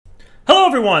Hello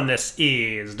everyone, this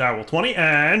is Direwolf20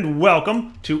 and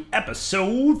welcome to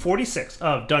episode 46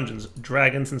 of Dungeons,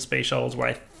 Dragons, and Space Shuttles, where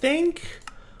I think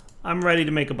I'm ready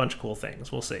to make a bunch of cool things.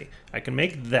 We'll see. I can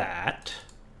make that.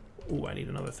 Ooh, I need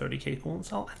another 30k coolant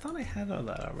cell. I thought I had all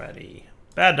that already.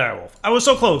 Bad Direwolf. I was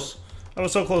so close. I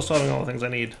was so close to having all the things I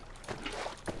need.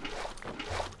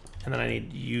 And then I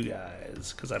need you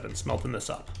guys, because I've been smelting this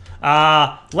up.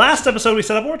 Last episode we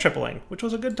set up ore tripling, which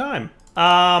was a good time.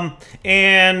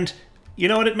 And you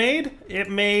know what it made?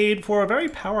 It made for a very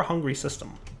power-hungry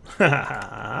system. Very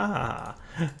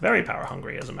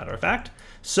power-hungry, as a matter of fact.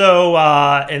 So,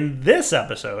 in this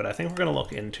episode, I think we're going to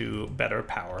look into better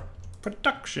power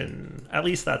production. At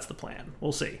least that's the plan.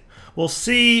 We'll see. We'll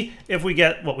see if we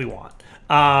get what we want.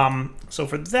 So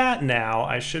for that now,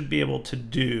 I should be able to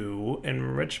do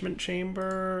enrichment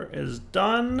chamber is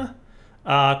done.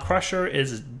 Crusher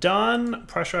is done.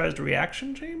 Pressurized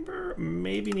reaction chamber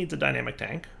maybe needs a dynamic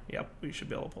tank. Yep, we should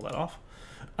be able to pull that off.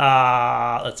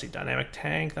 Let's see, dynamic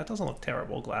tank. That doesn't look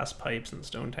terrible. Glass pipes and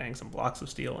stone tanks and blocks of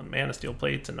steel and mana steel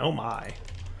plates and oh my.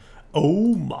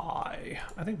 Oh my.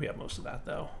 I think we have most of that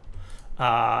though.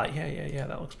 Yeah,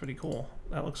 that looks pretty cool.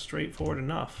 That looks straightforward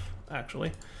enough,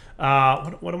 actually.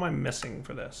 What am I missing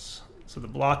for this? So the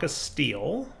block of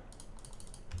steel.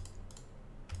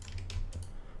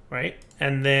 Right?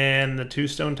 And then the 2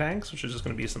 stone tanks, which is just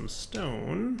going to be some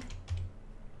stone.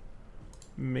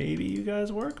 Maybe you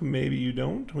guys work, maybe you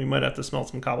don't. We might have to smelt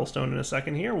some cobblestone in a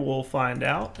second here. We'll find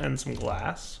out. And some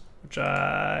glass, which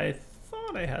I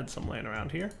thought I had some laying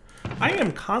around here. I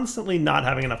am constantly not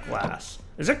having enough glass.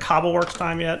 Is it Cobbleworks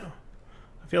time yet?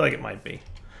 I feel like it might be.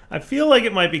 I feel like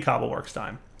it might be Cobbleworks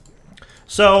time.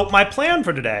 So my plan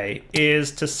for today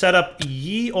is to set up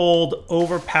ye old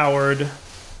overpowered...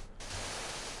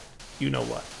 you know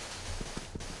what?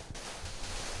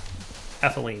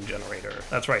 Ethylene generator.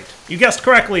 That's right. You guessed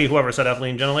correctly, whoever said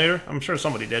ethylene generator. I'm sure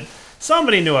somebody did.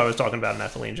 Somebody knew I was talking about an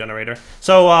ethylene generator.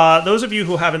 So those of you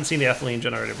who haven't seen the ethylene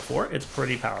generator before, it's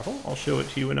pretty powerful. I'll show it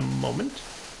to you in a moment.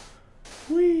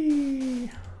 Whee!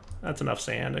 That's enough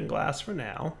sand and glass for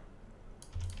now.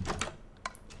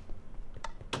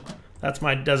 That's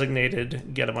my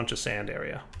designated get a bunch of sand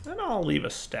area. And I'll leave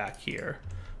a stack here.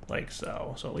 Like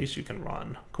so. So at least you can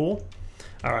run. Cool?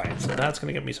 Alright, so that's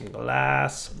going to get me some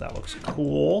glass. That looks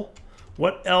cool.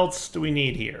 What else do we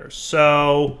need here?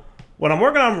 So, what I'm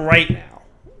working on right now,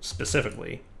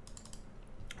 specifically,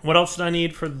 what else did I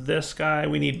need for this guy?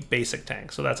 We need basic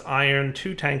tanks. So that's iron,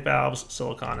 2 tank valves,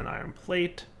 silicon, and iron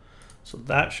plate. So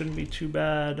that shouldn't be too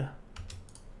bad.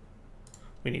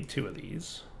 We need 2 of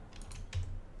these.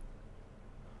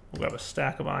 We'll grab a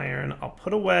stack of iron. I'll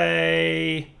put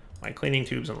away my cleaning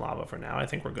tubes and lava for now. I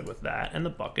think we're good with that. And the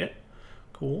bucket.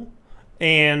 Cool.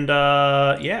 And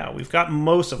yeah, we've got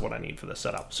most of what I need for this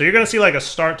setup. So you're going to see like a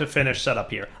start to finish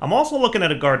setup here. I'm also looking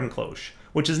at a garden cloche,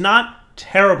 which is not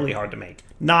terribly hard to make.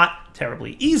 Not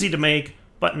terribly easy to make,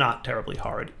 but not terribly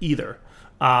hard either.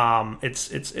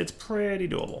 It's pretty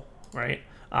doable, right?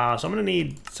 So I'm going to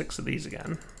need 6 of these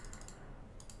again.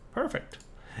 Perfect.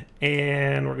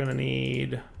 And we're going to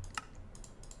need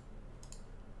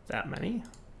that many.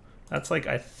 That's like,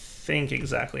 I think,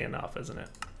 exactly enough, isn't it?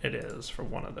 It is for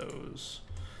one of those.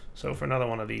 So for another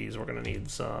one of these, we're going to need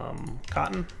some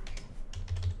cotton.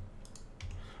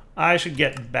 I should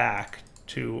get back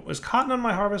to... is cotton on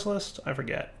my harvest list? I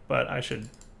forget, but I should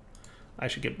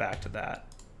get back to that.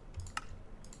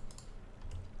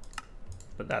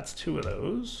 But that's 2 of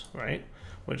those, right?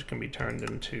 Which can be turned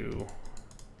into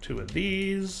 2 of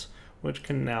these, which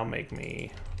can now make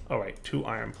me... oh, right, 2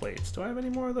 iron plates. Do I have any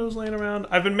more of those laying around?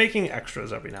 I've been making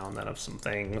extras every now and then of some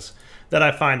things that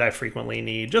I find I frequently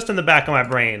need. Just in the back of my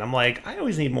brain, I'm like, I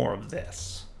always need more of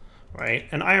this, right?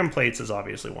 And iron plates is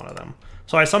obviously one of them.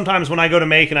 So I sometimes, when I go to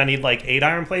make and I need like 8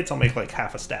 iron plates, I'll make like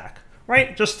half a stack,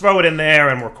 right? Just throw it in there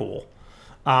and we're cool.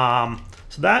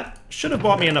 So that should have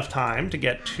bought me enough time to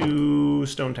get 2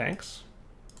 stone tanks.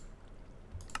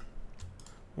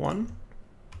 1,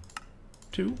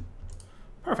 2,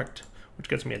 perfect. Which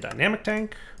gets me a dynamic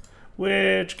tank,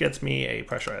 which gets me a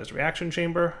pressurized reaction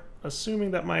chamber,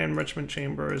 assuming that my enrichment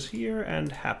chamber is here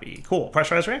and happy. Cool,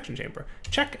 pressurized reaction chamber.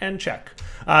 Check and check.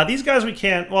 These guys we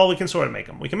can't, well, we can sort of make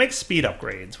them. We can make speed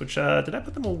upgrades, which, did I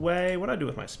put them away? What did I do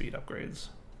with my speed upgrades?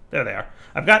 There they are.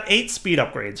 I've got 8 speed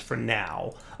upgrades for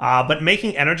now, but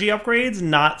making energy upgrades,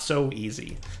 not so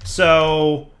easy.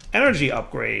 So, energy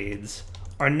upgrades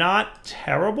are not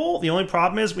terrible. The only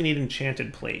problem is we need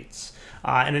enchanted plates.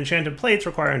 And enchanted plates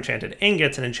require enchanted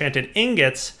ingots, and enchanted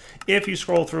ingots, if you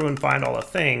scroll through and find all the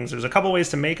things, there's a couple ways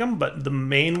to make them, but the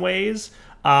main ways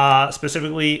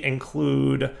specifically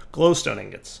include glowstone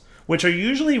ingots, which are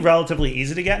usually relatively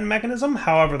easy to get in Mechanism.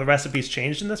 However, the recipe's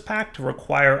changed in this pack to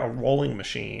require a rolling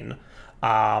machine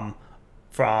from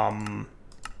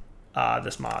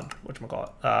this mod,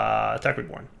 whatchamacallit, Tech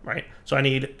Reborn, right? So I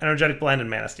need Energetic Blend and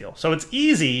Mana Steel. So it's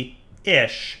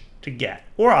easy-ish to get,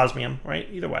 or Osmium, right?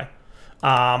 Either way.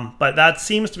 But that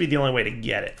seems to be the only way to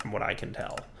get it, from what I can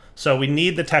tell. So we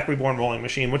need the Tech Reborn rolling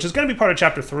machine, which is going to be part of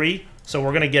Chapter 3, so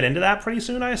we're going to get into that pretty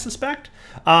soon, I suspect.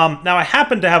 Now, I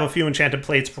happen to have a few enchanted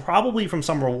plates, probably from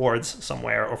some rewards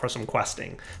somewhere, or for some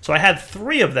questing. So I had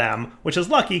 3 of them, which is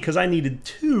lucky, because I needed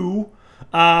 2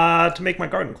 to make my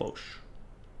garden cloche,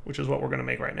 which is what we're going to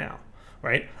make right now,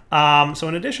 right? So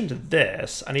in addition to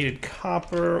this, I needed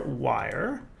copper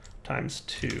wire times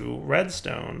 2,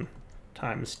 redstone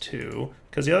times 2,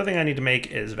 because the other thing I need to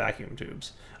make is vacuum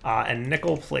tubes, and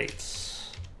nickel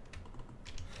plates.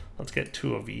 Let's get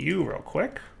 2 of you real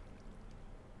quick.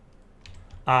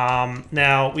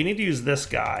 Now, we need to use this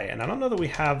guy, and I don't know that we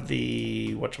have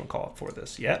the whatchamacallit for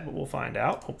this yet, but we'll find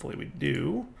out. Hopefully we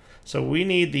do. So we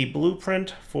need the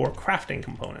blueprint for crafting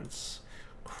components.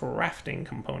 Crafting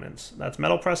components. That's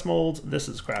metal press molds. This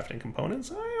is crafting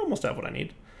components. I almost have what I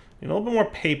need. Need a little bit more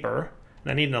paper,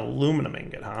 and I need an aluminum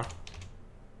ingot, huh?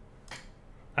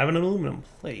 I have an aluminum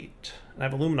plate, and I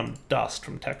have aluminum dust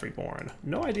from Tech Reborn.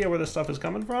 No idea where this stuff is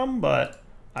coming from, but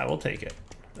I will take it.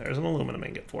 There's an aluminum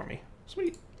ingot for me.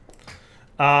 Sweet.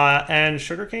 And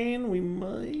sugarcane, we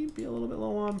might be a little bit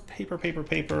low on paper.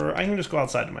 I can just go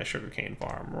outside to my sugarcane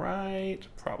farm, right?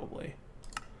 Probably.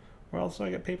 Where else do I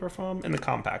get paper from? In the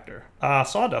compactor.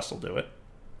 Sawdust will do it.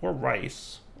 Or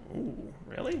rice. Ooh,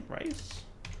 really? Rice?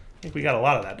 I think we got a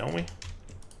lot of that, don't we?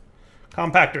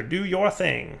 Compactor, do your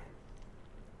thing.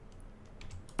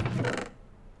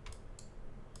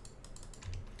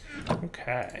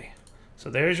 Okay. So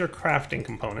there's your crafting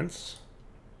components.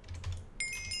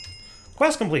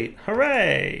 Quest complete!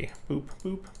 Hooray! Boop,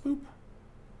 boop, boop.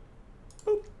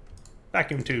 Boop.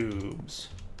 Vacuum tubes.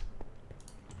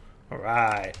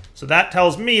 Alright. So that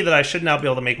tells me that I should now be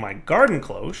able to make my garden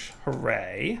cloche.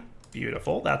 Hooray.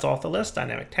 Beautiful. That's off the list.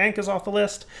 Dynamic tank is off the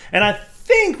list. And I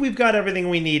think we've got everything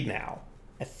we need now.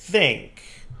 I think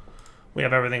we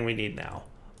have everything we need now.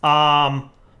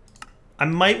 I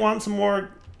might want some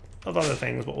more of other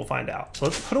things, but we'll find out. So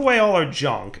let's put away all our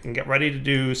junk and get ready to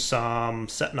do some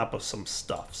setting up of some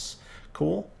stuffs.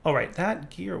 Cool. All right,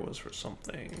 that gear was for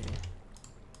something.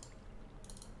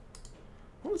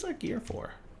 What was that gear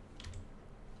for?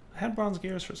 I had bronze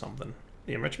gears for something.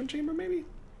 The enrichment chamber, maybe?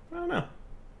 I don't know.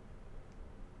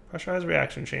 Pressurized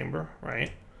reaction chamber,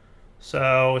 right?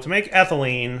 So to make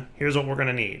ethylene, here's what we're going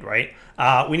to need, right?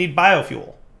 We need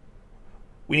biofuel.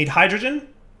 We need hydrogen,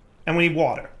 and we need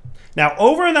water. Now,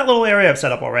 over in that little area I've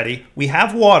set up already, we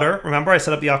have water. Remember, I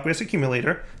set up the aqueous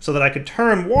accumulator so that I could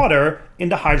turn water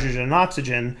into hydrogen and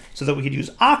oxygen so that we could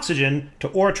use oxygen to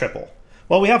ore triple.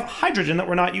 Well, we have hydrogen that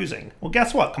we're not using. Well,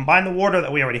 guess what? Combine the water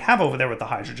that we already have over there with the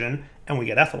hydrogen, and we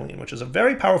get ethylene, which is a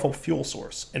very powerful fuel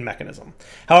source in Mechanism.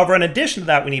 However, in addition to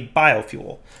that, we need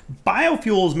biofuel.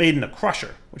 Biofuel is made in a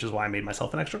crusher, which is why I made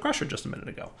myself an extra crusher just a minute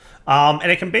ago. And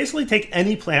it can basically take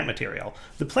any plant material.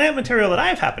 The plant material that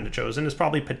I've happened to chosen is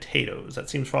probably potatoes. That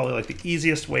seems probably like the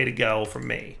easiest way to go for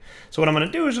me. So what I'm going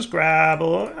to do is just grab, I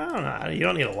don't know, you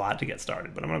don't need a lot to get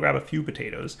started, but I'm going to grab a few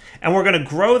potatoes, and we're going to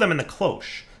grow them in the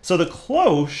cloche. So the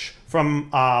cloche from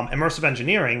immersive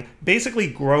engineering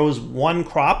basically grows one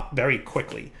crop very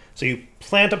quickly. So you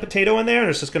plant a potato in there, and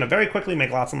it's just going to very quickly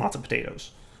make lots and lots of potatoes,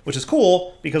 which is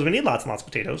cool because we need lots and lots of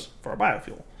potatoes for our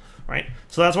biofuel, right?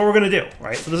 So that's what we're going to do,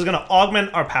 right? So this is going to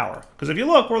augment our power. Because if you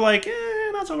look, we're like,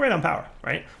 not so great on power,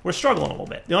 right? We're struggling a little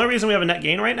bit. The only reason we have a net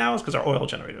gain right now is because our oil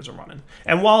generators are running.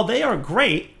 And while they are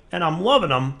great, and I'm loving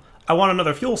them, I want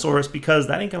another fuel source because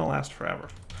that ain't going to last forever.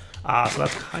 So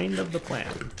that's kind of the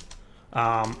plan.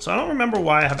 So I don't remember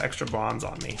why I have extra bronze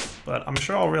on me, but I'm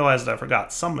sure I'll realize that I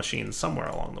forgot some machines somewhere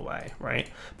along the way, right?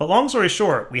 But long story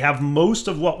short, we have most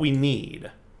of what we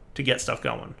need to get stuff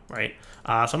going, right?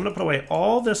 So I'm going to put away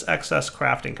all this excess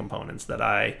crafting components that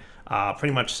I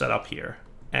pretty much set up here.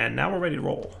 And now we're ready to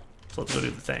roll. So let's go do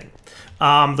the thing.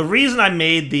 The reason I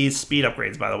made these speed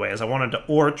upgrades, by the way, is I wanted to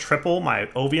ore triple my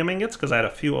ovium ingots because I had a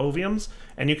few oviums,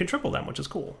 and you can triple them, which is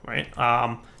cool, right?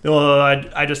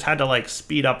 I just had to like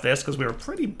speed up this because we were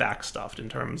pretty backstuffed in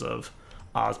terms of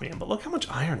osmium. But look how much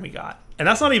iron we got. And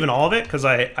that's not even all of it because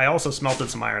I also smelted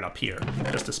some iron up here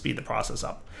just to speed the process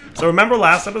up. So remember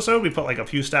last episode we put like a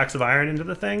few stacks of iron into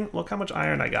the thing? Look how much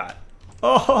iron I got.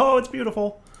 Oh, it's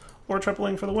beautiful. Ore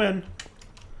tripling for the win.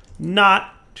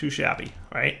 Not too shabby,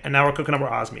 right? And now we're cooking up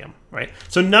our osmium, right?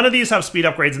 So none of these have speed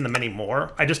upgrades in them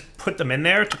anymore. I just put them in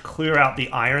there to clear out the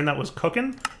iron that was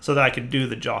cooking so that I could do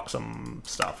the joxum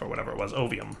stuff or whatever it was,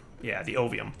 ovium. Yeah, the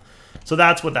ovium. So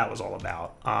that's what that was all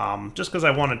about. Just because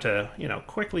I wanted to, you know,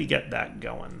 quickly get that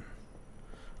going.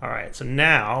 All right, so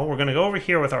now we're gonna go over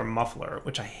here with our muffler,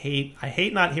 which I hate. I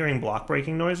hate not hearing block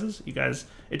breaking noises. You guys,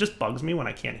 it just bugs me when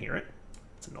I can't hear it.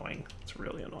 It's annoying. It's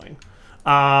really annoying.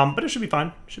 But it should be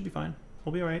fine. Should be fine.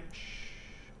 We'll be all right. Shh.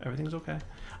 Everything's okay.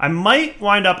 I might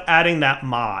wind up adding that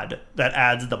mod that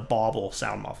adds the bauble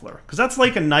sound muffler, because that's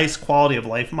like a nice quality of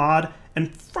life mod,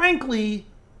 and frankly,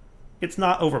 it's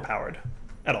not overpowered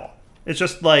at all. It's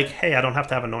just like, hey, I don't have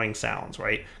to have annoying sounds,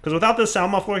 right? Because without this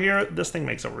sound muffler here, this thing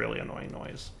makes a really annoying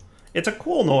noise. It's a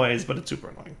cool noise, but it's super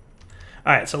annoying.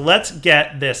 All right, so let's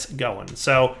get this going.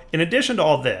 So in addition to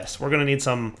all this, we're gonna need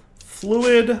some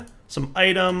fluid, some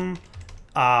item,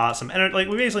 some energy. Like,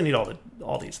 we basically need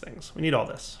all these things. We need all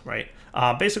this, right?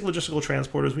 Basic logistical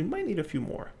transporters. We might need a few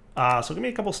more. So give me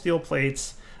a couple steel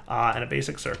plates and a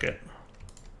basic circuit.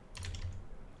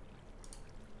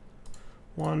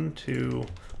 1, 2.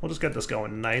 We'll just get this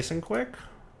going nice and quick,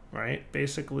 right?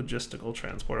 Basic logistical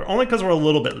transporter. Only because we're a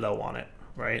little bit low on it,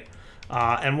 right?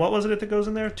 And what was it that goes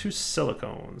in there? 2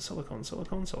 silicone. Silicone,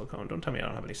 silicone, silicone. Don't tell me I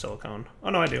don't have any silicone. Oh,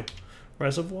 no, I do.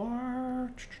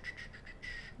 Reservoir.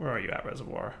 Where are you at,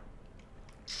 reservoir?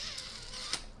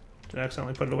 Did I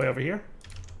accidentally put it away over here?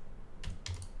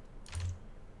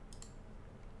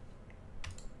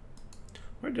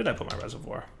 Where did I put my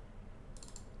reservoir?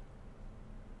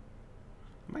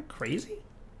 Am I crazy?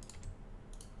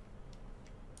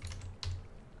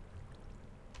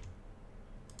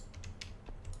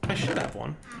 I should have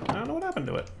one. I don't know what happened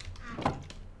to it.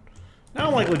 Now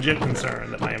I'm like legit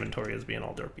concerned that my inventory is being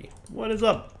all derpy. What is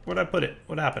up? Where'd I put it?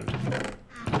 What happened?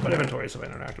 What inventories have I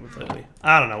interacted with lately?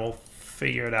 I don't know. We'll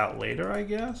figure it out later, I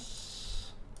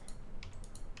guess.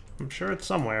 I'm sure it's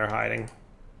somewhere hiding.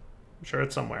 I'm sure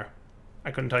it's somewhere.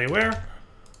 I couldn't tell you where.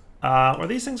 Were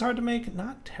these things hard to make?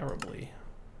 Not terribly.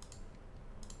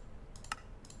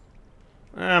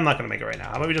 I'm not going to make it right now.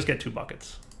 How about we just get 2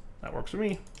 buckets? That works for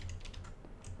me.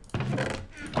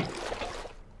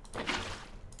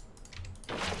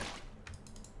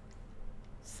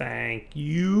 Thank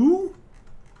you.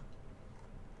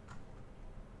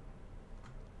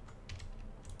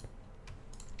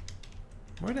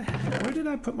 Where did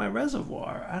I put my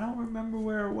reservoir? I don't remember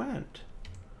where it went.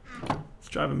 It's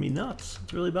driving me nuts.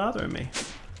 It's really bothering me.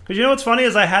 Because you know what's funny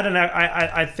is I had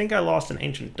I think I lost an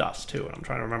ancient dust too, and I'm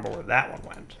trying to remember where that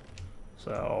one went.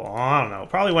 So I don't know.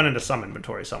 Probably went into some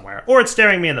inventory somewhere, or it's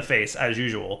staring me in the face as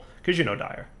usual. Because you know,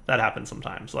 Dyer, that happens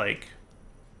sometimes. Like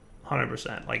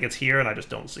 100%. Like it's here and I just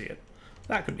don't see it.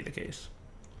 That could be the case.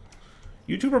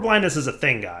 YouTuber blindness is a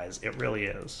thing, guys. It really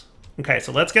is. Okay,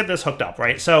 so let's get this hooked up,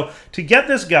 right? So to get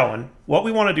this going, what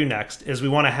we want to do next is we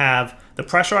want to have the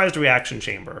pressurized reaction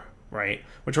chamber, right?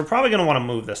 Which we're probably going to want to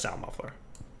move this sound muffler.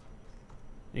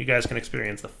 You guys can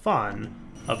experience the fun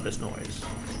of this noise.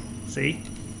 See?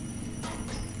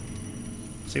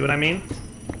 See what I mean?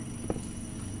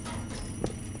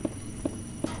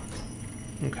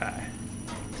 Okay.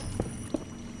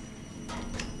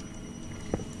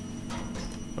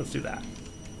 Let's do that.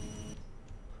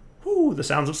 Whoo, the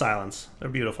sounds of silence. They're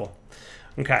beautiful.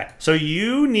 Okay, so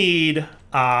you need,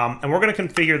 and we're going to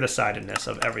configure the sidedness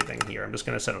of everything here. I'm just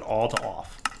going to set it all to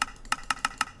off.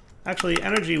 Actually,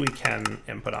 energy we can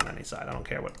input on any side. I don't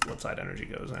care what side energy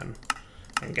goes in.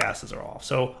 And gases are off.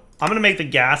 So I'm going to make the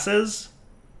gases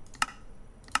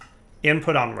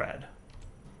input on red.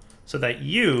 So that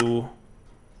you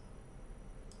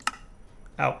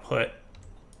output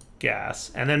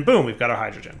gas. And then boom, we've got our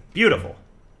hydrogen. Beautiful.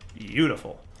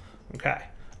 Beautiful. Okay.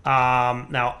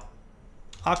 Now,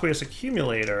 aqueous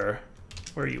accumulator,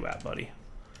 where are you at, buddy?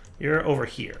 You're over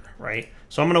here, right?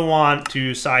 So I'm going to want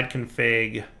to side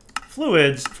config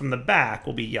fluids from the back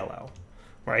will be yellow,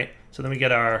 right? So then we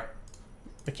get our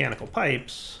mechanical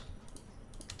pipes,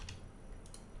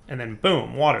 and then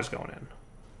boom, water's going in.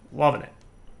 Loving it.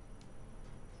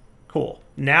 Cool.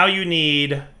 Now you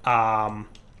need bio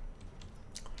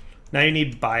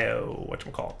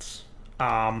whatchamacallits.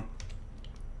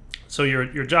 So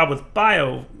your job with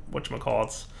bio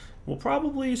whatchamacallits, we'll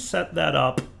probably set that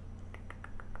up.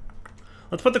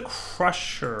 Let's put the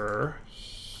crusher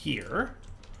here,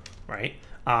 right?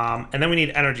 And then we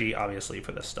need energy, obviously,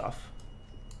 for this stuff.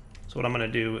 So what I'm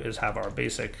going to do is have our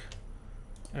basic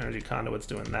energy conduits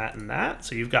doing that and that.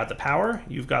 So you've got the power.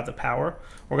 You've got the power.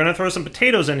 We're going to throw some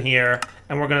potatoes in here,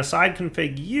 and we're going to side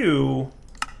config you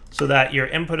so that your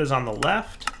input is on the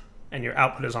left and your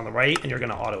output is on the right, and you're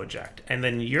going to auto eject. And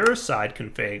then your side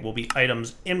config will be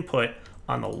items input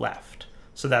on the left,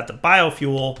 so that the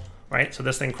biofuel, right? So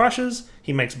this thing crushes,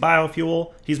 he makes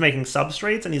biofuel, he's making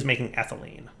substrates, and he's making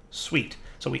ethylene. Sweet.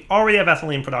 So we already have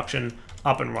ethylene production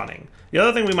up and running. The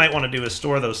other thing we might want to do is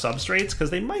store those substrates, because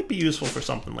they might be useful for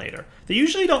something later. They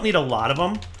usually don't need a lot of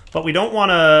them, but we don't want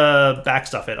to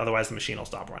backstuff it, otherwise the machine will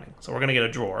stop running. So we're going to get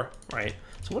a drawer, right?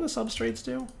 So what do substrates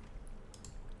do?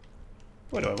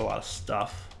 Boy, do I have a lot of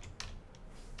stuff.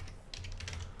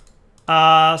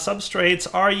 Substrates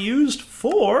are used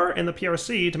for, in the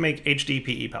PRC, to make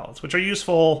HDPE pellets, which are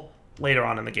useful later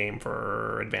on in the game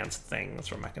for advanced things,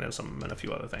 for mechanism, and a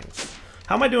few other things.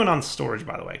 How am I doing on storage,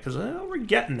 by the way? Because we're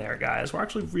getting there, guys. We're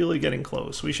actually really getting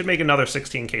close. We should make another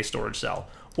 16K storage cell,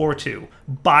 or two.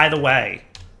 By the way,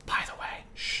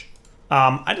 shh.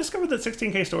 I discovered that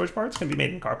 16K storage parts can be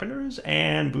made in carpenters,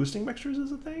 and boosting mixtures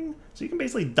is a thing. So you can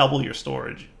basically double your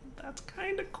storage. That's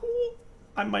kind of cool.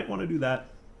 I might want to do that.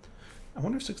 I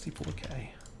wonder if 64K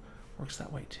works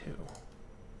that way too.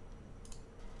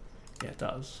 Yeah, it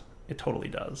does. It totally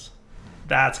does.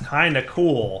 That's kind of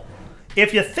cool.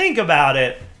 If you think about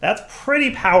it, that's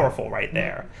pretty powerful right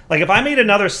there. Like if I made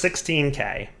another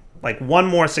 16K, like one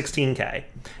more 16K,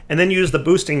 and then use the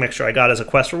boosting mixture I got as a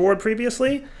quest reward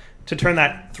previously to turn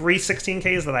that 3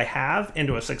 16Ks that I have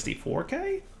into a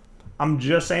 64K, I'm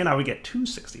just saying I would get 2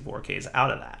 64Ks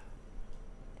out of that.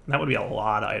 And that would be a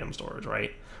lot of item storage,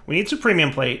 right? We need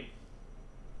supremium plate,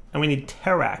 and we need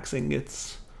Terax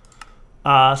ingots.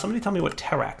 Somebody tell me what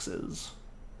Terax is.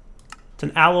 It's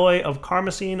an alloy of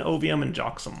carmesine, ovium, and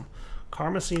joxum.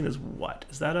 Carmesine is what?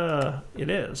 Is that a...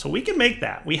 It is. So we can make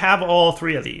that. We have all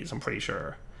 3 of these, I'm pretty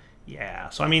sure. Yeah,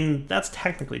 so I mean, that's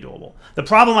technically doable. The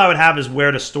problem I would have is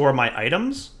where to store my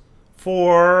items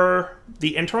for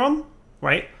the interim,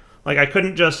 right? Like I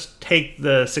couldn't just take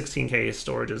the 16K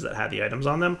storages that had the items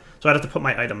on them, so I'd have to put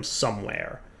my items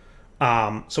somewhere.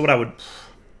 So what I would...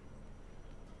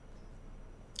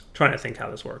 Trying to think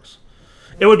how this works.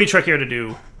 It would be trickier to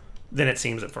do than it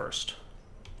seems at first.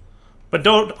 But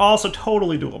also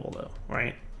totally doable though,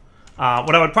 right?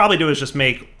 What I would probably do is just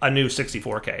make a new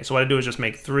 64K. So what I'd do is just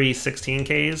make 3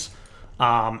 16Ks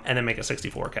and then make a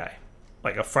 64K.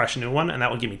 Like a fresh new one, and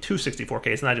that would give me 2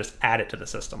 64Ks, and I just add it to the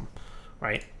system,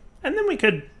 right? And then we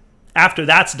could, after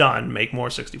that's done, make more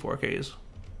 64Ks.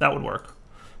 That would work.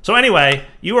 So anyway,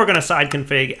 you are going to side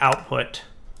config output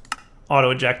auto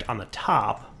eject on the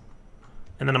top,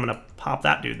 and then I'm going to pop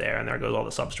that dude there, and there goes all the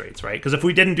substrates, right? Because if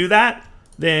we didn't do that,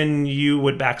 then you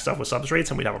would back stuff with substrates,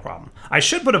 and we'd have a problem. I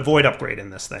should put a void upgrade in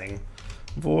this thing.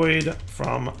 Void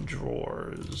from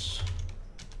drawers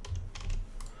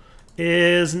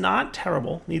is not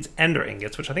terrible. Needs ender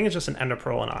ingots, which I think is just an ender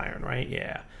pearl and iron, right?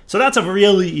 Yeah. So that's a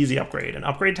really easy upgrade. And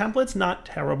upgrade templates, not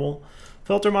terrible.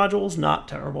 Filter modules, not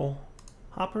terrible.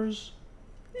 Hoppers,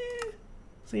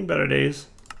 seen better days.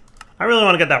 I really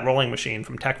want to get that rolling machine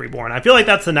from Tech Reborn. I feel like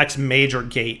that's the next major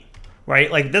gate,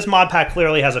 right? Like this mod pack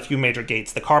clearly has a few major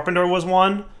gates. The Carpenter was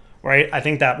one, right? I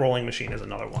think that rolling machine is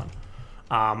another one.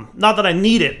 Not that I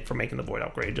need it for making the void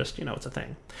upgrade, just, you know, it's a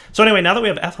thing. So anyway, now that we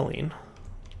have ethylene,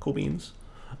 cool beans,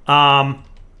 what I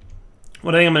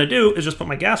think I'm going to do is just put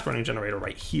my gas burning generator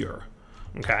right here,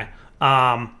 okay?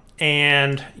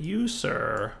 And you,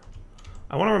 sir,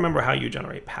 I want to remember how you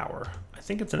generate power. I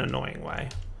think it's an annoying way,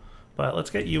 but let's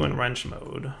get you in wrench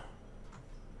mode.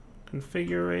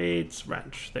 Configurates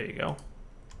wrench, there you go.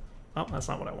 Oh, that's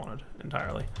not what I wanted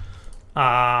entirely.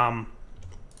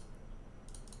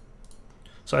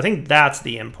 So I think that's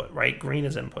the input, right? Green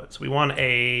is input. So we want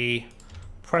a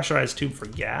pressurized tube for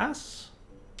gas.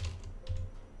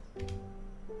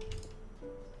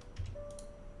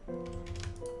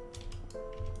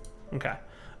 Okay.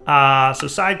 So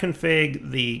side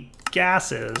config, the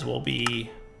gases will be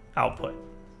output,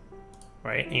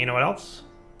 right? And you know what else?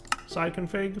 Side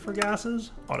config for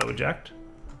gases, auto eject.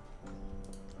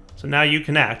 So now you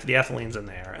connect, the ethylene's in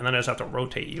there, and then I just have to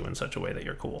rotate you in such a way that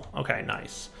you're cool. Okay,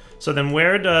 nice. So then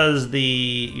where does the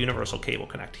universal cable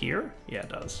connect? Here? Yeah, it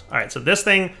does. All right, so this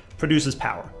thing produces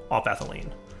power off ethylene.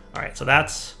 All right, so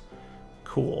that's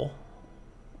cool.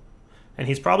 And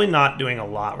he's probably not doing a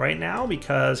lot right now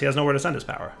because he has nowhere to send his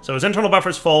power. So his internal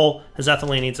buffer's full, his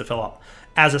ethylene needs to fill up.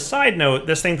 As a side note,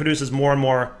 this thing produces more and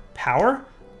more power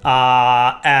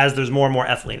as there's more and more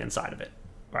ethylene inside of it,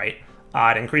 right?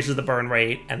 It increases the burn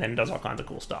rate and then does all kinds of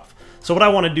cool stuff. So what I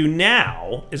want to do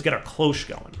now is get our cloche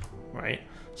going, right?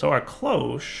 So our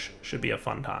cloche should be a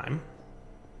fun time.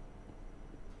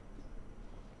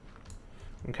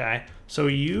 Okay, so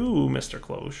you, Mr.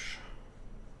 Cloche.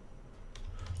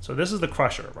 So this is the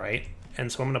crusher, right?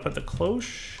 And so I'm going to put the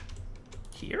cloche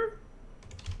here.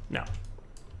 No.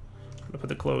 I'm going to put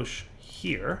the cloche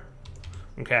here.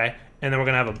 Okay. And then we're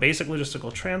going to have a basic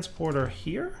logistical transporter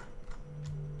here.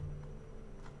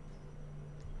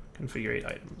 Configure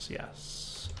items,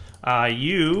 yes.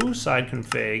 You, side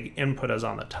config, input as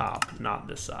on the top, not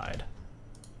this side.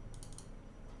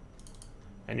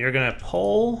 And you're going to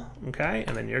pull, okay,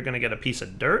 and then you're going to get a piece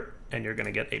of dirt, and you're going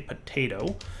to get a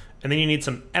potato. And then you need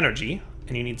some energy,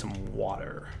 and you need some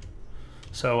water.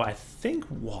 So I think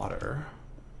water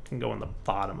can go in the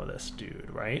bottom of this dude,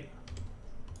 right?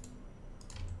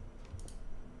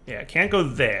 Yeah, it can't go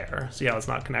there. See how it's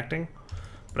not connecting?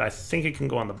 But I think it can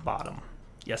go on the bottom.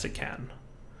 Yes, it can.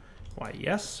 Why,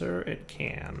 yes, sir, it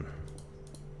can.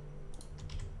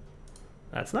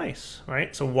 That's nice,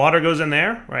 right? So water goes in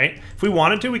there, right? If we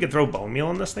wanted to, we could throw bone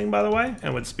meal in this thing, by the way, and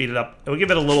it would speed it up. It would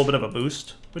give it a little bit of a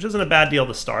boost, which isn't a bad deal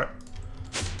to start.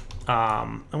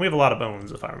 And we have a lot of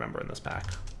bones, if I remember, in this pack.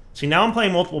 See, now I'm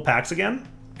playing multiple packs again,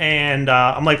 and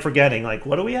I'm like forgetting, like,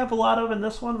 what do we have a lot of in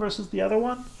this one versus the other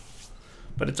one?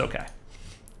 But it's okay.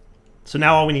 So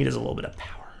now all we need is a little bit of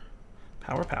power.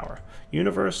 Power.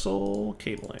 Universal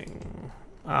cabling.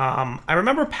 I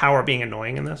remember power being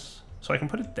annoying in this, so I can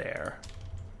put it there.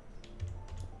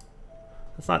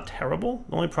 That's not terrible.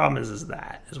 The only problem is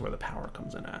that is where the power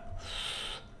comes in at.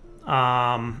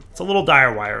 It's a little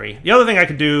dire wiry. The other thing I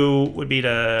could do would be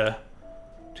to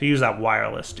use that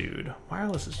wireless dude.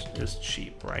 Wireless is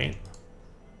cheap, right?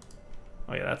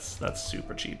 Oh yeah, that's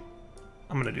super cheap.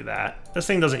 I'm gonna do that. This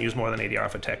thing doesn't use more than 80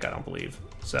 RF a tick, I don't believe.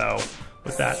 So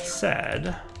with that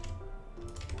said,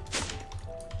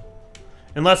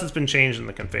 unless it's been changed in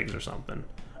the configs or something,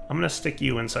 I'm gonna stick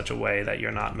you in such a way that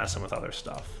you're not messing with other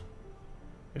stuff.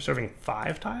 You're serving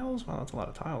 5 tiles? Well, that's a lot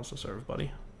of tiles to serve,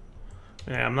 buddy.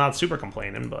 Yeah, I'm not super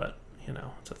complaining, but you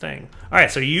know, it's a thing. All right,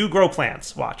 so you grow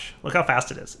plants. Watch. Look how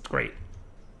fast it is. It's great.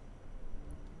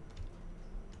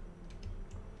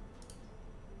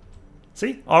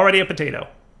 See? Already a potato.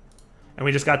 And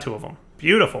we just got 2 of them.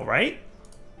 Beautiful, right?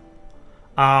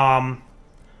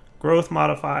 Growth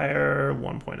modifier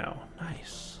 1.0.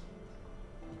 Nice.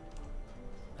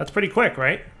 That's pretty quick,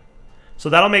 right? So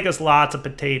that'll make us lots of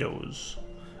potatoes.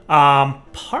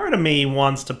 Part of me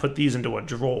wants to put these into a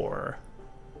drawer.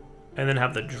 And then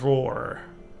have the drawer.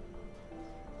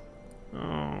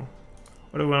 Oh.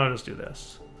 What do we want to just do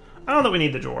this? I don't know that we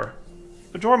need the drawer.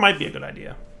 The drawer might be a good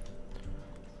idea.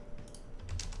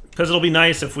 Because it'll be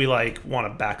nice if we, like, want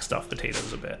to backstuff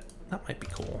potatoes a bit. That might be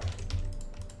cool.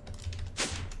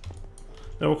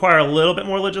 It'll require a little bit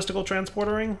more logistical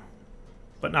transportering,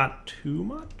 but not too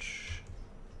much.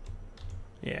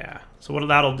 Yeah. So what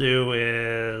that'll do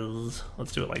is...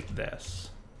 let's do it like this.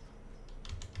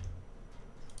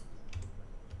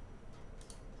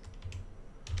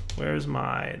 Where's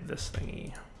my this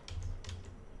thingy?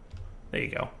 There you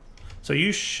go. So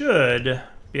you should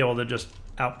be able to just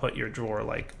output your drawer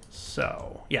like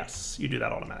so. Yes, you do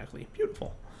that automatically.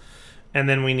 Beautiful. And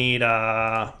then we need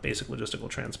a basic logistical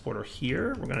transporter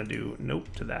here. We're going to do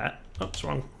nope to that. Oops,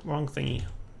 wrong thingy.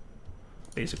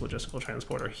 Basic logistical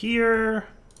transporter here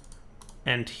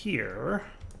and here.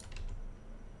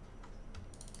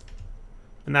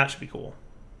 And that should be cool.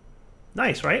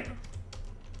 Nice, right?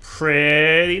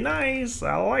 Pretty nice.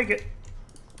 I like it.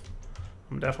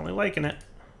 I'm definitely liking it.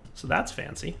 So that's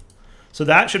fancy. So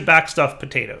that should backstuff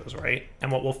potatoes, right?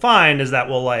 And what we'll find is that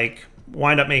we'll like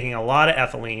wind up making a lot of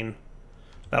ethylene.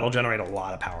 That'll generate a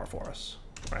lot of power for us,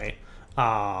 right?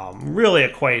 Really a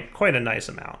quite a nice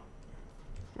amount,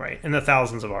 right? In the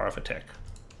thousands of RF a tick.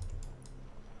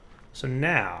 So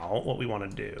now what we want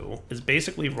to do is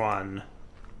basically run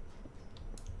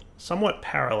somewhat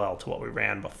parallel to what we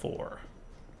ran before,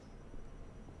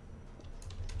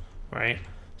 right?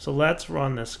 So let's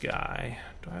run this guy.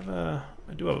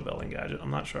 I do have a building gadget.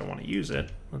 I'm not sure I want to use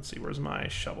it. Let's see, where's my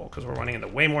shovel? Because we're running into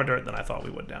way more dirt than I thought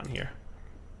we would down here.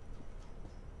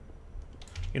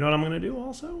 You know what I'm going to do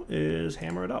also is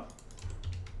hammer it up.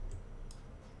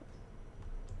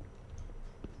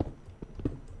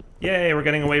 Yay, we're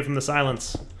getting away from the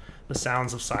silence. The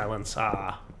sounds of silence.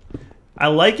 I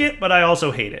like it, but I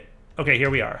also hate it. Okay, here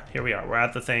we are. Here we are. We're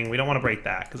at the thing. We don't want to break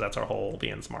that because that's our whole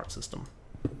being smart system.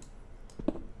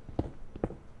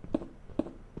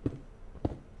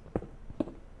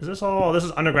 Is this all? This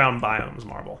is underground biomes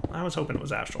marble. I was hoping it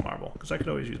was astral marble because I could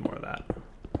always use more of that.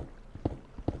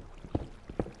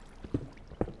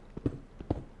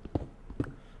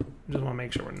 Just want to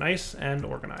make sure we're nice and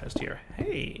organized here.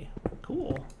 Hey,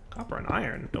 cool. Copper and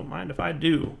iron. Don't mind if I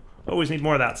do. Always need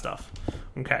more of that stuff.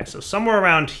 Okay, so somewhere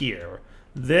around here.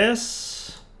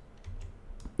 This...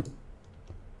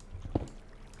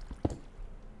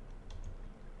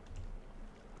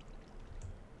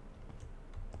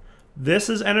 This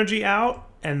is energy out,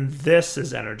 and this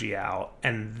is energy out,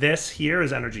 and this here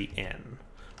is energy in,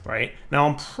 right? Now,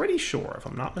 I'm pretty sure, if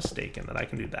I'm not mistaken, that I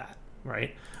can do that,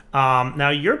 right?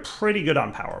 Now, you're pretty good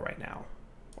on power right now.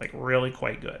 Like, really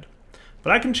quite good.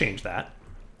 But I can change that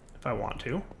if I want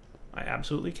to. I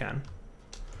absolutely can.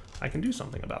 I can do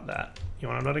something about that. You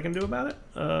want to know what I can do about it?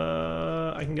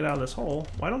 I can get out of this hole.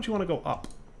 Why don't you want to go up?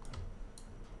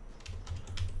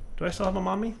 Do I still have them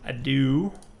on me? I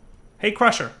do. Hey,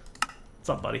 Crusher. What's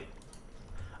up, buddy?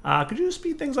 Could you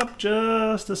speed things up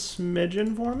just a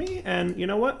smidgen for me? And you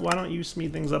know what? Why don't you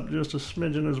speed things up just a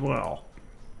smidgen as well?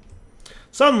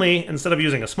 Suddenly, instead of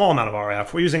using a small amount of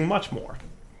RF, we're using much more.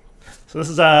 So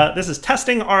this is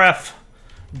testing RF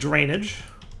drainage,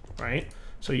 right?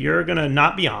 So you're gonna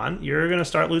not be on. You're gonna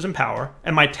start losing power.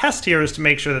 And my test here is to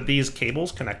make sure that these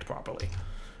cables connect properly.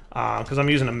 Because I'm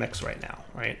using a mix right now,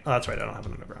 right? Oh, that's right, I don't have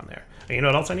an underground there. And you know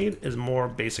what else I need? Is more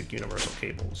basic universal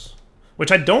cables.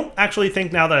 Which I don't actually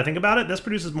think, now that I think about it, this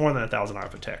produces more than 1,000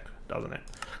 RF a tick, doesn't it?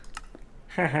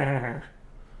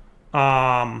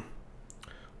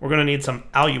 We're gonna need some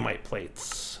alumite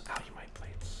plates. Alumite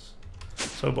plates.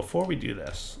 So before we do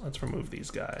this, let's remove these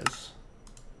guys.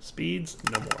 Speeds,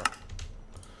 no more.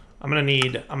 I'm gonna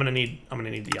need the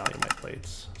alumite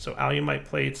plates. So alumite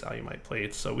plates.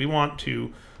 So we want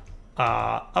to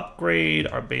upgrade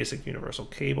our basic universal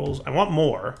cables. I want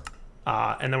more,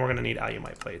 and then we're gonna need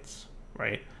alumite plates,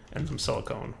 right? And some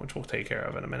silicone, which we'll take care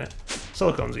of in a minute.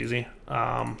 Silicone's easy.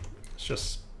 It's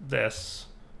just this.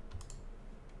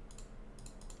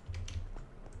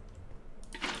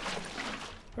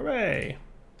 Hooray!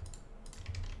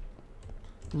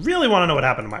 Really want to know what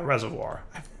happened to my reservoir.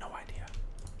 I have no idea.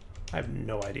 I have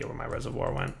no idea where my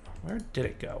reservoir went. Where did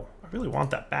it go? I really want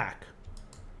that back.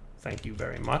 Thank you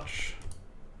very much.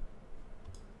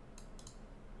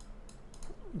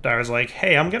 Dyer's like,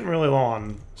 hey, I'm getting really low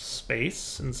on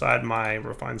space inside my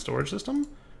refined storage system.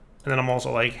 And then I'm also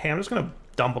like, hey, I'm just going to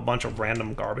dump a bunch of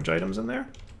random garbage items in there.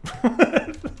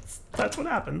 That's what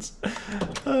happens.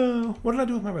 What did I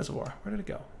do with my reservoir? Where did it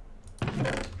go?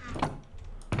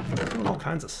 I'm doing all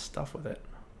kinds of stuff with it.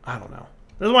 I don't know.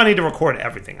 This is why I need to record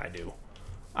everything I do.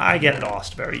 I get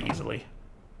lost very easily.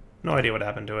 No idea what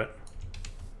happened to it.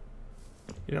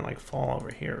 You didn't like fall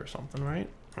over here or something, right?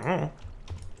 I don't know.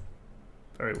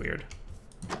 Very weird.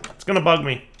 It's gonna bug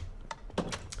me.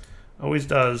 Always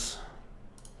does.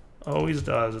 Always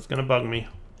does. It's gonna bug me.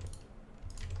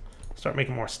 Start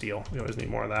making more steel. We always need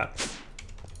more of that.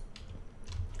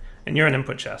 And you're an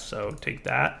input chest, so take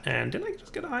that. And didn't I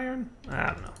just get iron? I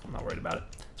don't know. I'm not worried about it.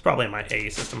 It's probably in my A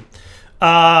system.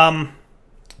 So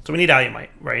we need alumite,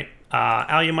 right?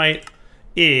 Alumite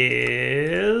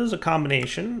is a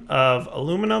combination of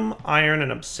aluminum, iron,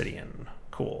 and obsidian.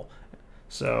 Cool.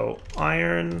 So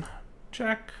iron,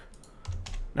 check.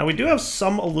 Now we do have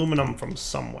some aluminum from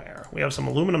somewhere. We have some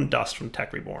aluminum dust from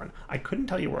Tech Reborn. I couldn't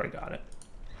tell you where I got it.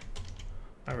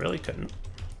 I really couldn't.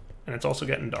 And it's also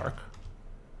getting dark.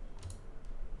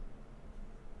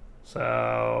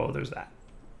 So there's that.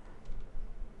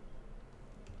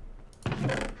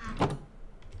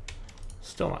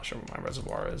 Still not sure where my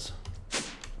reservoir is.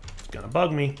 It's gonna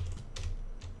bug me.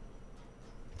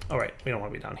 All right, we don't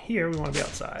want to be down here. We want to be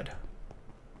outside.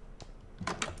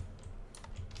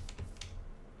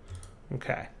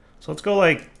 Okay, so let's go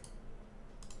like...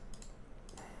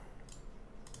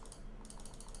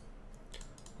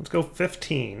 Let's go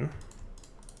 15.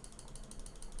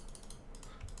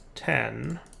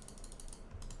 10.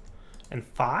 And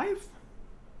 5?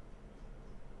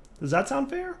 Does that sound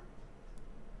fair?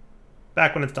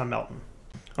 Back when it's done melting.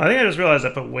 I think I just realized I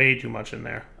put way too much in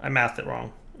there. I mathed it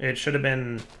wrong. It should have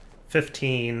been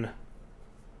 15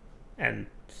 and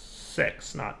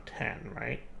 6, not 10,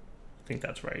 right? I think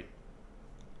that's right.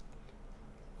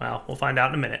 Well, we'll find out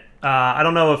in a minute. I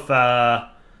don't know if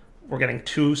we're getting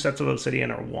 2 sets of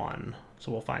obsidian or 1,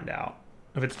 so we'll find out.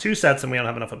 If it's 2 sets, then we don't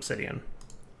have enough obsidian.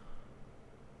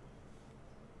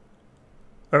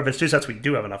 Or if it's 2 sets, we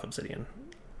do have enough obsidian.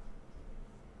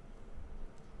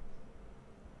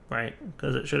 Right?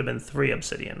 Because it should have been 3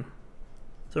 obsidian.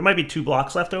 So there might be 2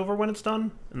 blocks left over when it's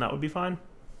done, and that would be fine.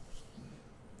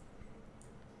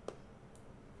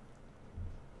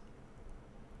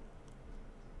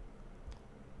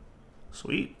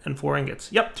 Sweet. And 4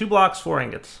 ingots. Yep, 2 blocks, 4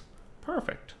 ingots.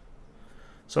 Perfect.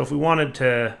 So if we wanted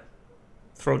to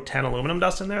throw 10 aluminum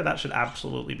dust in there, that should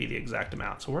absolutely be the exact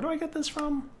amount. So where do I get this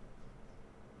from?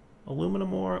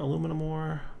 Aluminum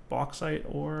ore, bauxite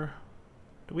ore.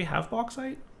 Do we have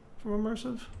bauxite from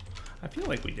immersive? I feel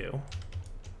like we do.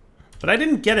 But I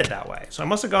didn't get it that way, so I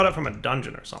must have got it from a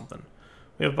dungeon or something.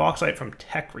 We have bauxite from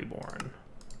Tech Reborn.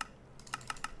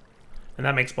 And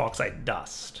that makes bauxite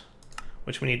dust,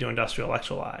 which we need to industrial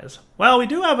electrolyze. Well, we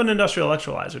do have an industrial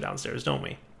electrolyzer downstairs, don't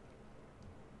we?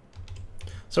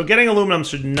 So getting aluminum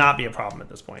should not be a problem at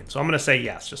this point. So I'm going to say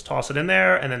yes. Just toss it in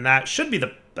there, and then that should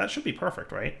be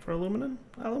perfect, right? For aluminum,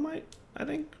 alumite, I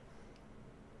think.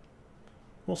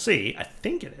 We'll see. I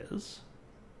think it is.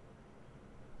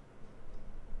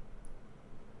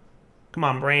 Come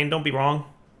on, brain. Don't be wrong.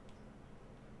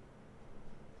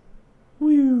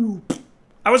 Woo!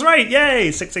 I was right. Yay!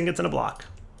 6 ingots in a block.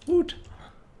 Woot.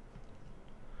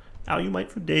 Alumite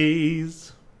for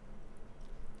days.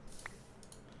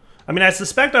 I mean, I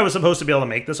suspect I was supposed to be able to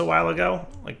make this a while ago.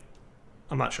 Like,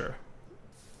 I'm not sure.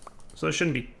 So it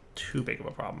shouldn't be too big of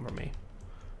a problem for me.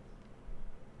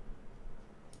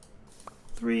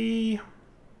 3.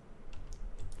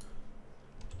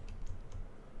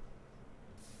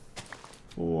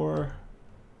 4.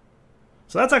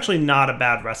 So that's actually not a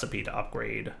bad recipe to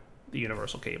upgrade the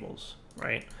universal cables,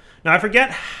 right? Now, I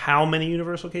forget how many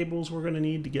universal cables we're going to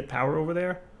need to get power over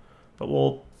there, but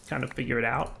we'll kind of figure it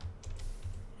out.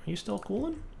 Are you still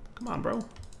cooling? Come on, bro.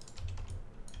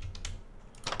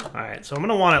 All right, so I'm going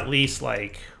to want at least,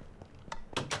 like,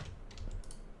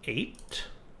 8. Does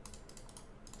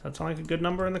that sound like a good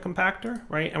number in the compactor,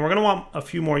 right? And we're going to want a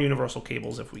few more universal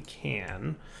cables if we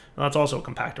can. And that's also a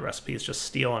compactor recipe. It's just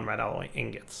steel and red alloy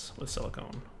ingots with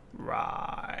silicone.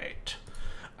 Right.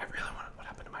 I really want to... What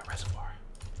happened to my reservoir?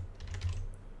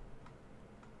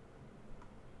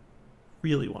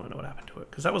 Really want to know what happened to it,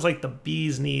 because that was like the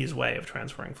bee's knees way of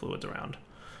transferring fluids around.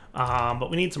 But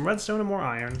we need some redstone and more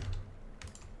iron.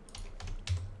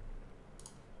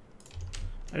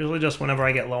 I usually just, whenever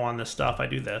I get low on this stuff, I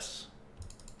do this.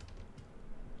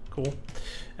 Cool.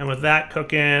 And with that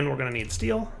cooking, we're going to need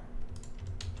steel.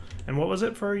 And what was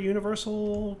it for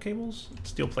universal cables?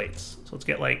 Steel plates. So let's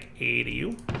get like 80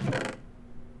 U.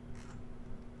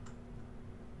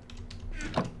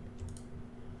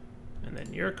 And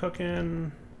then you're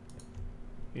cooking.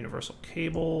 Universal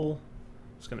cable.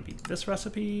 It's going to be this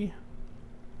recipe.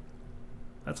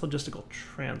 That's logistical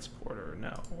transporter.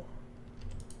 No.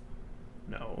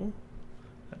 No.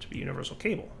 That should be universal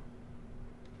cable.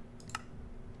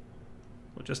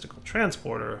 Logistical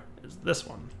transporter is this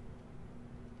one.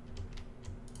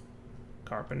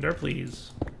 Carpenter,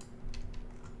 please.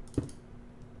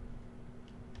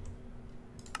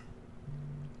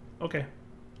 Okay.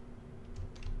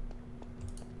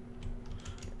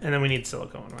 And then we need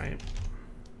silicone, right?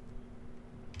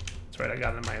 That's right, I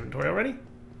got it in my inventory already.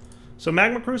 So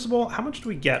magma crucible, how much do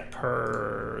we get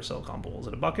per silicon bowl? Is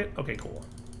it a bucket? Okay, cool.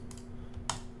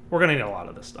 We're gonna need a lot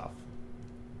of this stuff.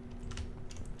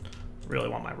 Really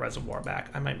want my reservoir back.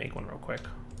 I might make one real quick,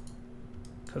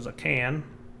 because I can.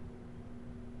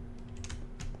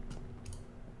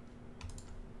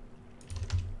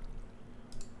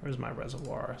 Where's my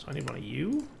reservoir? So I need one of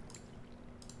you.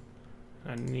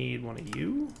 I need one of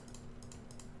you.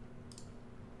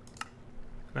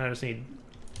 And I just need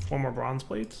 4 more bronze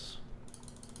plates.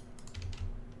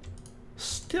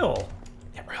 Still,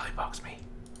 it really bugs me.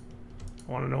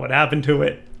 I want to know what happened to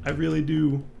it. I really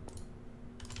do.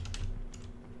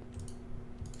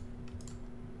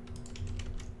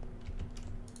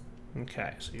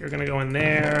 Okay, so you're gonna go in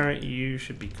there. You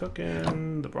should be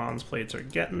cooking. The bronze plates are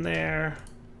getting there.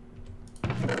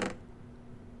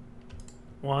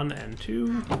 1 and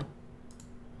 2.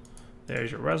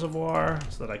 There's your reservoir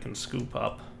so that I can scoop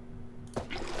up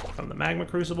from the magma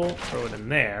crucible, throw it in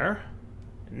there.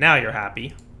 And now you're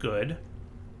happy. Good.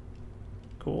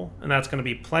 Cool. And that's going to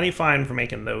be plenty fine for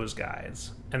making those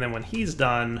guys. And then when he's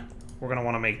done, we're going to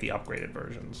want to make the upgraded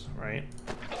versions, right?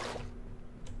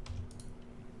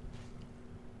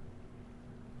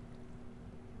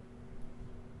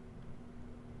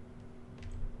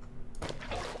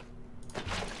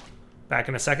 Back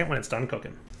in a second when it's done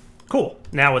cooking. Cool.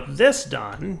 Now with this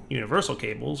done, universal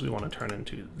cables, we want to turn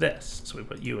into this. So we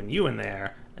put you and you in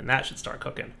there, and that should start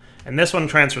cooking. And this one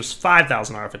transfers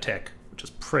 5,000 RF a tick, which is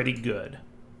pretty good.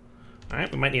 All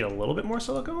right, we might need a little bit more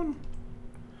silicone.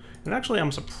 And actually,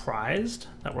 I'm surprised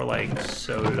that we're like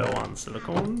so low on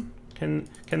silicone. Can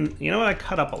you know what? I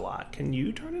cut up a lot. Can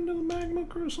you turn into the magma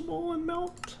crucible and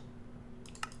melt?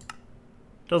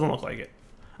 Doesn't look like it.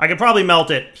 I could probably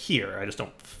melt it here. I just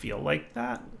don't feel like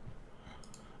that.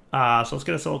 So let's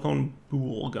get a silicone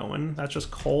boule going. That's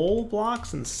just coal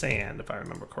blocks and sand, if I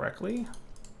remember correctly.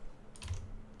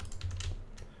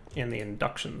 In the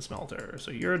induction smelter. So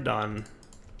you're done.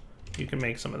 You can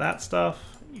make some of that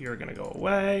stuff. You're gonna go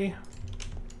away.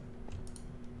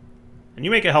 And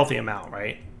you make a healthy amount,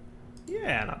 right?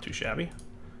 Yeah, not too shabby.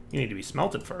 You need to be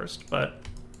smelted first, but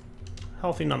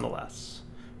healthy nonetheless.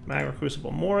 Magma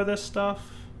crucible, more of this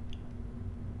stuff.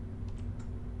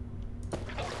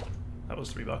 That was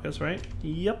 3 buckets, right?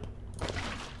 Yep.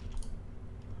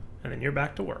 And then you're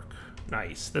back to work.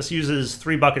 Nice. This uses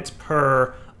 3 buckets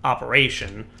per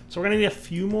operation. So we're going to need a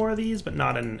few more of these, but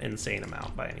not an insane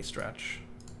amount by any stretch.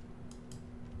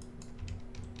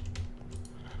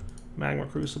 Magma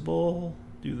Crucible.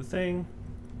 Do the thing.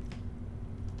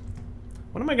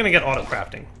 When am I going to get auto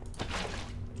crafting?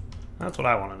 That's what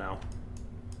I want to know.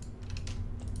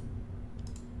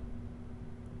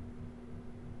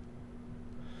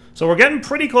 So we're getting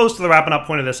pretty close to the wrapping up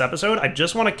point of this episode. I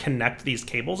just want to connect these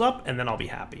cables up, and then I'll be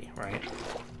happy, right?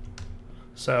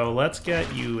 So let's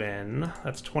get you in.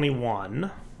 That's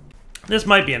 21. This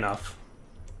might be enough.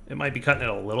 It might be cutting it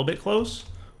a little bit close,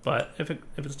 but if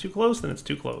it's too close, then it's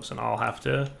too close, and I'll have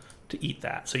to eat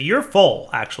that. So you're full,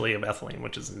 actually, of ethylene,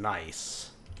 which is nice.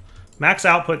 Max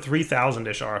output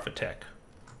 3,000-ish RF a tick.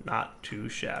 Not too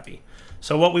shabby.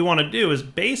 So what we want to do is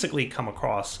basically come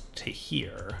across to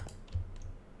here.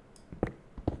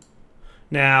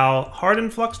 Now,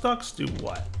 hardened flux ducts do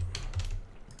what?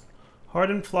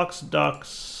 Hardened flux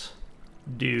ducts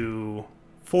do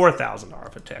 4,000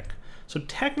 RF a tick. So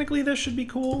technically this should be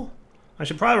cool. I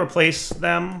should probably replace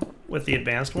them with the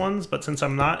advanced ones, but since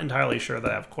I'm not entirely sure that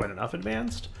I have quite enough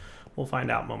advanced, we'll find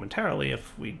out momentarily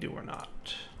if we do or not.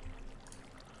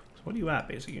 So what are you at,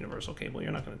 basic universal cable?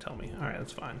 You're not going to tell me. All right,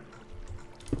 that's fine.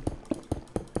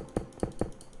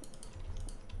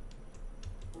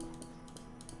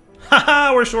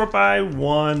 Haha, we're short by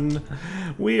 1.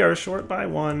 We are short by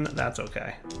 1. That's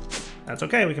okay. That's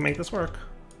okay. We can make this work.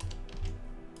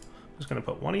 I'm just going to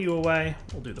put one of you away.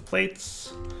 We'll do the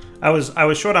plates. I was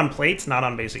short on plates, not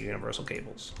on basic universal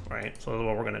cables, right? So that's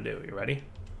what we're going to do. You ready?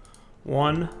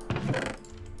 1,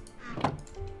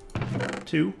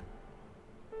 2.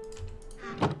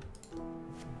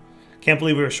 Can't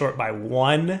believe we were short by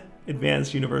 1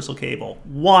 advanced universal cable.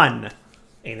 1.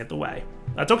 Ain't it the way.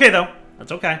 That's okay, though.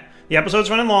 That's okay. The episode's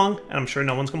running long, and I'm sure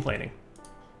no one's complaining.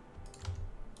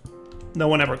 No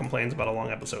one ever complains about a long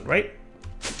episode, right?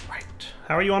 Right.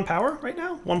 How are you on power right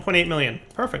now? 1.8 million.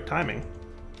 Perfect timing.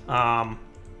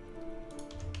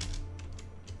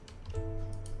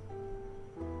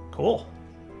 Cool.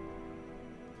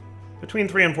 Between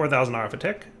 3,000 and 4,000 RF a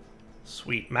tick.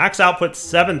 Sweet. Max output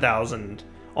 7,000,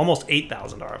 almost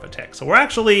 8,000 RF a tick. So we're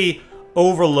actually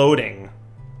overloading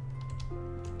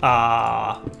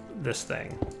this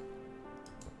thing.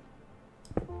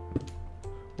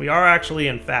 We are actually,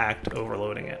 in fact,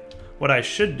 overloading it. What I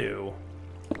should do...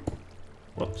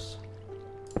 Whoops.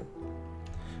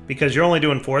 Because you're only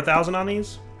doing 4,000 on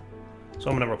these, so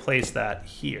I'm going to replace that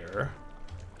here.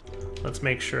 Let's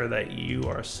make sure that you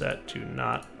are set to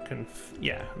not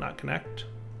not connect.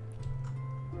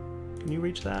 Can you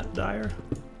reach that, Dyer?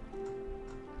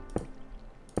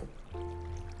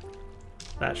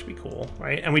 That should be cool,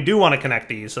 right? And we do want to connect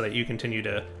these so that you continue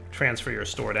to transfer your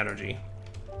stored energy.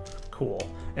 Cool.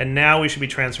 And now we should be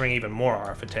transferring even more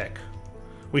RF a tick.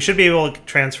 We should be able to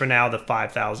transfer now the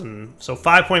 5,000. So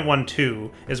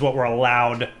 5.12 is what we're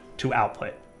allowed to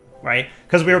output, right?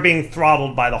 Because we were being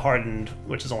throttled by the hardened,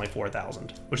 which is only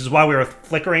 4,000, which is why we were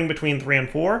flickering between 3 and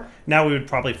 4. Now we would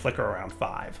probably flicker around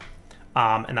 5.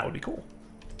 And that would be cool.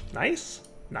 Nice.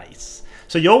 Nice.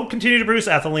 So you'll continue to produce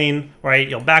ethylene, right?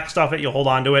 You'll backstuff it, you'll hold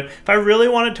on to it. If I really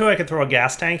wanted to, I could throw a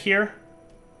gas tank here,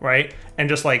 right? And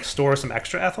just like store some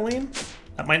extra ethylene.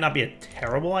 That might not be a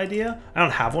terrible idea. I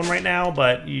don't have one right now,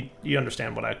 but you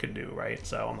understand what I could do, right?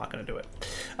 So I'm not going to do it.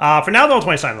 For now, though, it's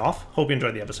my signing off. Hope you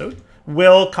enjoyed the episode.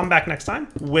 We'll come back next time.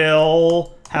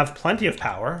 We'll have plenty of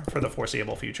power for the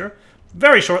foreseeable future.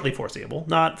 Very shortly foreseeable.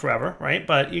 Not forever, right?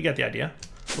 But you get the idea.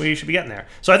 We should be getting there.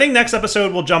 So I think next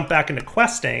episode we'll jump back into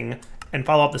questing and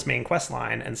follow up this main quest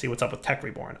line and see what's up with Tech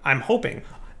Reborn. I'm hoping.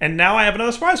 And now I have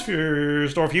another surprise for your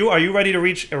store for you. Are you ready to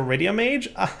reach Iridium Age?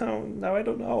 Now I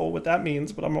don't know what that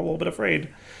means, but I'm a little bit afraid.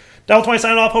 Devil20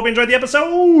 signing off. Hope you enjoyed the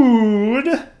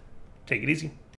episode. Take it easy.